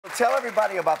tell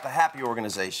everybody about the Happy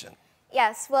organization.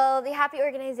 Yes, well, the Happy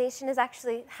organization is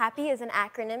actually, Happy is an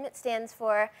acronym. It stands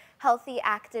for Healthy,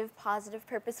 Active, Positive,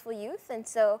 Purposeful Youth. And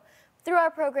so through our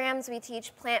programs, we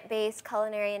teach plant-based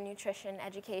culinary and nutrition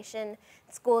education in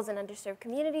schools and underserved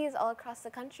communities all across the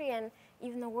country and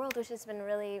even the world, which has been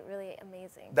really, really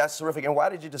amazing. That's terrific. And why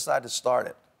did you decide to start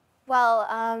it? Well,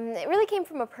 it really came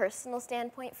from a personal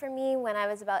standpoint for me. When I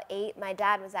was about 8, my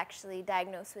dad was actually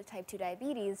diagnosed with type 2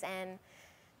 diabetes, and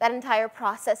that entire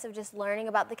process of just learning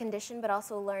about the condition, but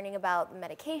also learning about the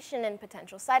medication and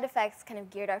potential side effects kind of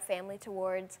geared our family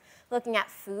towards looking at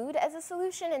food as a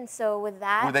solution. And so with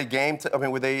that... Were they game to, I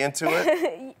mean, were they into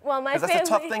it? Well, my family... Because that's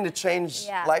a tough thing to change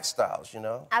lifestyles, you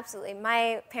know? Absolutely.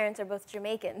 My parents are both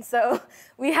Jamaican, so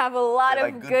we have a lot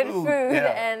of good food.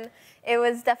 And it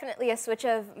was definitely a switch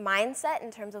of mindset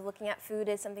in terms of looking at food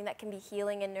as something that can be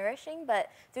healing and nourishing. But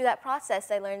through that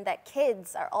process, I learned that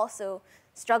kids are also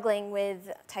struggling with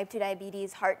type 2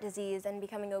 diabetes, heart disease, and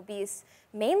becoming obese,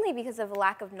 mainly because of a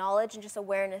lack of knowledge and just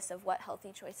awareness of what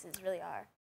healthy choices really are.